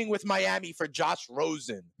trading with Miami for Josh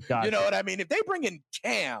Rosen. Gotcha. You know what I mean? If they bring in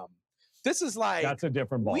Cam, this is like, that's a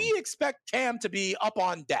different ball. We expect Cam to be up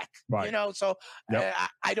on deck. Right. You know, so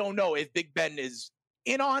I don't know if Big Ben is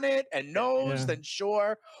in on it and knows, then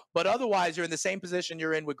sure. But otherwise, you're in the same position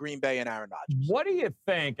you're in with Green Bay and Aaron Rodgers. What do you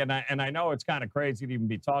think? And I know it's kind of crazy to even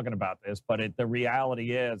be talking about this, but the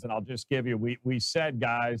reality is, and I'll just give you, we said,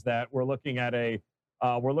 guys, that we're looking at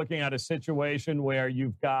a situation where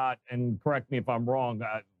you've got, and correct me if I'm wrong,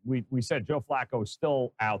 we said Joe Flacco is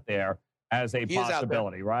still out there as a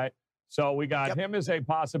possibility, right? So we got him as a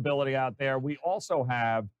possibility out there. We also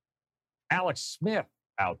have Alex Smith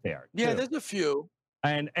out there. Yeah, too. there's a few.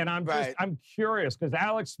 And I'm I'm curious because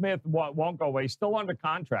Alex Smith won't go away. He's still under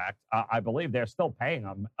contract. I believe they're still paying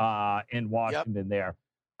him in Washington there.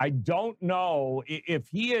 I don't know if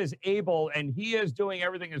he is able, and he is doing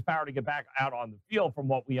everything in his power to get back out on the field from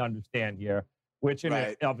what we understand here, which in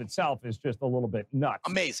and of itself is just a little bit nuts.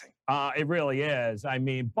 Amazing. It really is. I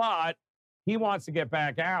mean, but he wants to get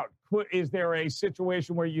back out. Is there a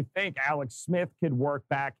situation where you think Alex Smith could work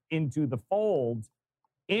back into the fold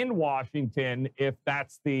in Washington if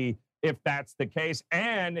that's the case?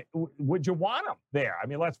 And would you want him there? I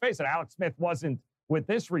mean, let's face it, Alex Smith wasn't with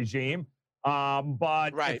this regime,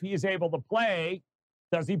 but if he's able to play,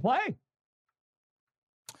 does he play?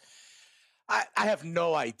 I have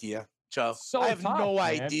no idea, Joe. I have no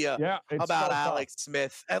idea about Alex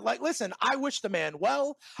Smith. And listen, I wish the man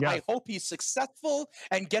well. I hope he's successful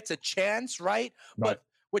and gets a chance, right? But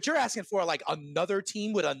what you're asking for, like another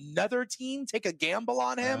team take a gamble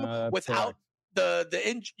on him without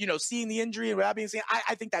seeing the injury and without being seen.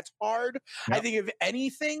 I think that's hard. I think if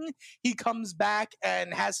anything, he comes back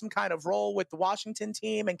and has some kind of role with the Washington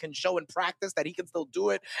team and can show in practice that he can still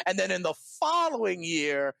do it. And then in the following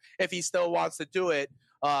year, if he still wants to do it,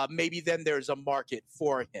 maybe then there's a market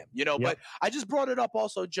for him, you know. But I just brought it up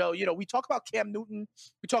also, Joe. You know, we talk about Cam Newton,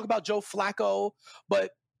 we talk about Joe Flacco,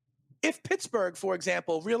 but if Pittsburgh, for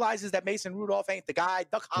example, realizes that Mason Rudolph ain't the guy,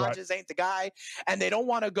 Duck Hodges ain't the guy, and they don't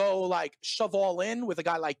want to go like shove all in with a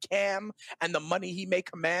guy like Cam and the money he may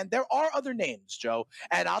command, there are other names, Joe.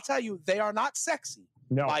 And I'll tell you, they are not sexy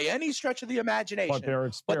by any stretch of the imagination. But they're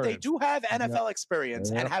experienced. But they do have NFL experience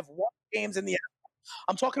and have won games in the NFL.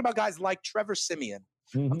 I'm talking about guys like Trevor Siemian.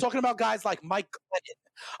 I'm talking about guys like Mike Glennon.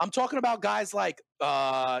 I'm talking about guys like,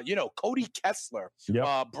 Cody Kessler,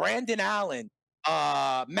 Brandon Allen,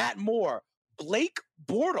 Matt Moore, Blake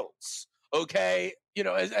Bortles,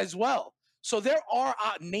 as well. So there are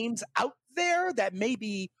names out there that may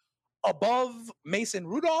be above Mason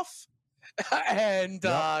Rudolph and,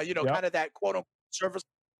 kind of that quote-unquote service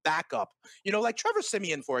backup. You know, like Trevor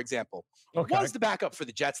Siemian, for example, was the backup for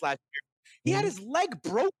the Jets last year. He had his leg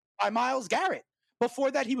broken by Myles Garrett.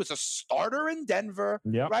 Before that, he was a starter in Denver,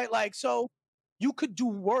 right? Like, so you could do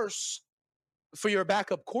worse for your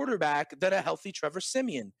backup quarterback than a healthy Trevor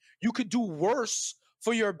Siemian. You could do worse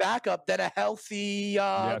for your backup than a healthy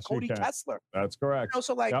Cody Kessler. That's correct. You know,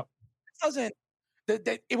 so like,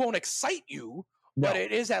 it won't excite you, but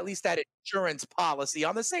it is at least that insurance policy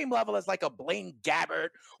on the same level as like a Blaine Gabbert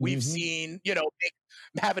we've seen,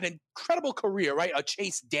 have an incredible career, right? A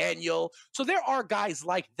Chase Daniel. So there are guys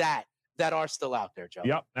like that are still out there, Joe.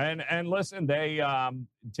 Yep. And listen, they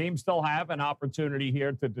teams still have an opportunity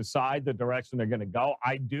here to decide the direction they're going to go.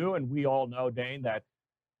 I do, and we all know, Dane, that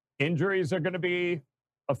injuries are going to be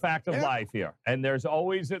a fact of life here. And there's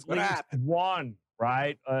always at least one,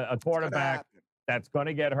 right? A quarterback that's going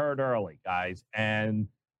to get hurt early, guys. And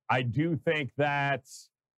I do think that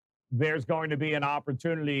there's going to be an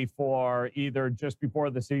opportunity for either just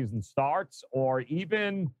before the season starts or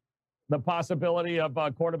even the possibility of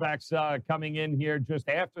quarterbacks coming in here just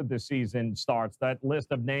after the season starts. That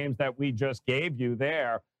list of names that we just gave you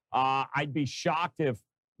there, I'd be shocked if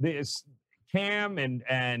this Cam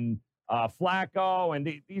and Flacco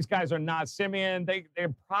and these guys are not Simeon.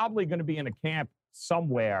 They're probably going to be in a camp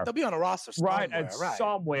somewhere. They'll be on a roster somewhere, right?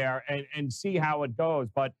 Somewhere and see how it goes.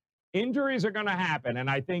 But injuries are going to happen, and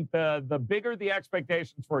I think the bigger the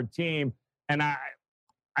expectations for a team, and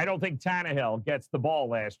I don't think Tannehill gets the ball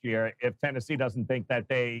last year if Tennessee doesn't think that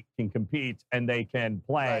they can compete and they can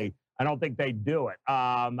play. Right. I don't think they do it.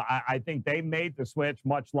 I think they made the switch,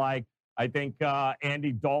 much like I think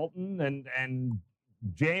Andy Dalton and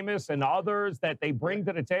Jameis and others that they bring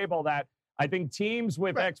to the table, that I think teams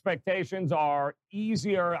with expectations are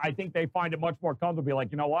easier. I think they find it much more comfortable to be like,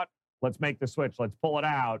 you know what? Let's make the switch. Let's pull it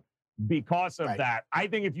out because of that. I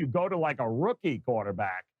think if you go to like a rookie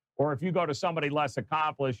quarterback, or if you go to somebody less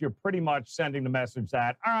accomplished, you're pretty much sending the message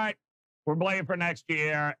that, all right, we're playing for next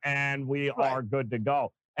year and we are good to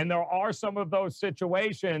go. And there are some of those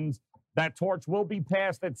situations that torch will be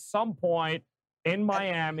passed at some point in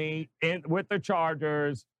Miami with the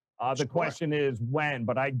Chargers. The question is when.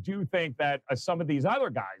 But I do think that some of these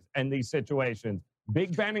other guys and these situations,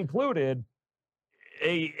 Big Ben included,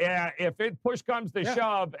 if push comes to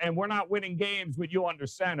shove and we're not winning games with you under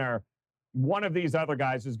center, one of these other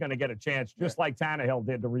guys is going to get a chance, just like Tannehill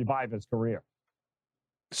did, to revive his career.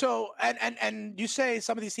 So, and you say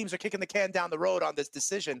some of these teams are kicking the can down the road on this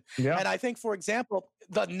decision. Yeah. And I think, for example,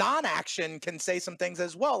 the non-action can say some things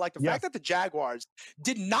as well, like the fact that the Jaguars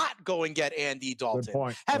did not go and get Andy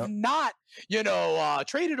Dalton, have not,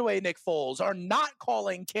 traded away Nick Foles, are not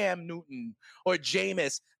calling Cam Newton or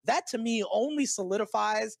Jameis. That, to me, only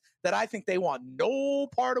solidifies that I think they want no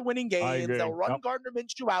part of winning games. They'll run Gardner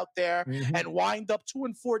Minshew out there and wind up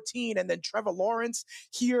 2-14, and then Trevor Lawrence,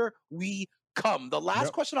 here we come. The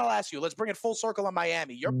last question I'll ask you, let's bring it full circle on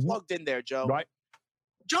Miami. You're plugged in there, Joe. Right.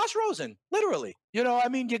 Josh Rosen, literally. You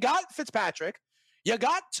got Fitzpatrick, you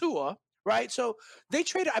got Tua, right? So they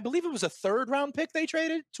traded, I believe it was a 3rd-round pick they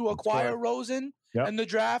traded to acquire Rosen in the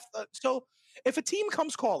draft. So if a team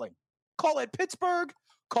comes calling, call it Pittsburgh,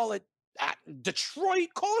 call it Detroit,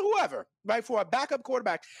 call it whoever, right, for a backup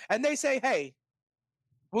quarterback, and they say, hey,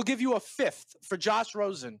 we'll give you a 5th for Josh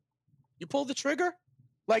Rosen. You pull the trigger?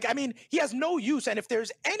 He has no use, and if there's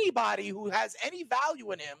anybody who has any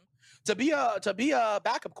value in him to be a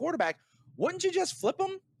backup quarterback, wouldn't you just flip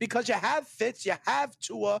him? Because you have Fitz, you have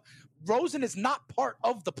Tua. Rosen is not part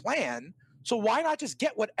of the plan, so why not just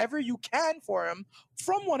get whatever you can for him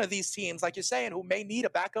from one of these teams, like you're saying, who may need a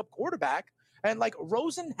backup quarterback? And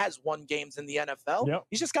Rosen has won games in the NFL. Yep.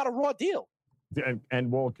 He's just got a raw deal.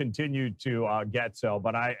 And we'll continue to get so.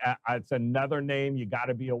 But it's another name you got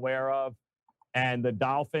to be aware of. And the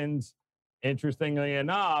Dolphins, interestingly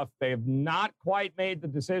enough, they've not quite made the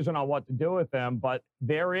decision on what to do with them. But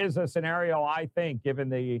there is a scenario, I think, given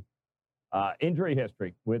the injury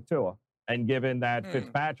history with Tua and given that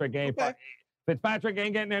Fitzpatrick ain't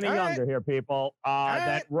getting any younger here, people.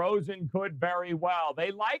 That Rosen could very well.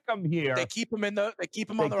 They like him here. They keep him on the roster. They keep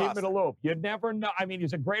him in the loop. You never know.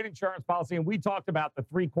 He's a great insurance policy, and we talked about the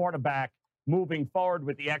 3 quarterback moving forward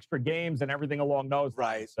with the extra games and everything along those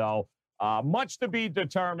lines. So much to be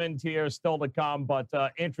determined here, still to come, but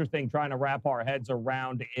interesting trying to wrap our heads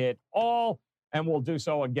around it all. And we'll do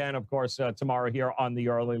so again, of course, tomorrow here on the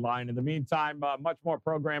Early Line. In the meantime, much more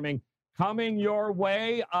programming coming your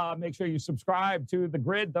way. Make sure you subscribe to The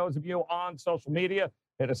Grid. Those of you on social media,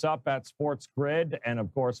 hit us up at Sports Grid and,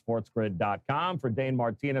 of course, sportsgrid.com. For Dane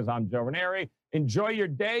Martinez, I'm Joe Ranieri. Enjoy your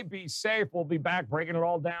day. Be safe. We'll be back breaking it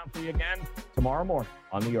all down for you again tomorrow morning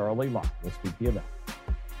on the Early Line. We'll speak to you then.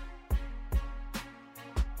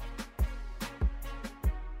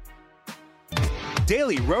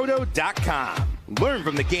 DailyRoto.com. Learn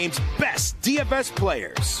from the game's best DFS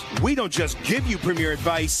players. We don't just give you premier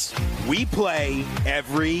advice, we play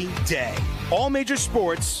every day. All major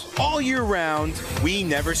sports, all year round, we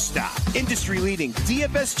never stop. Industry-leading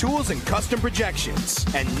DFS tools and custom projections.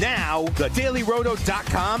 And now, the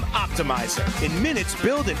DailyRoto.com Optimizer. In minutes,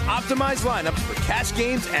 build and optimize lineups for cash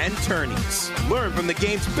games and tourneys. Learn from the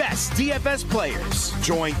game's best DFS players.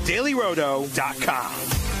 Join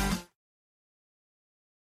DailyRoto.com.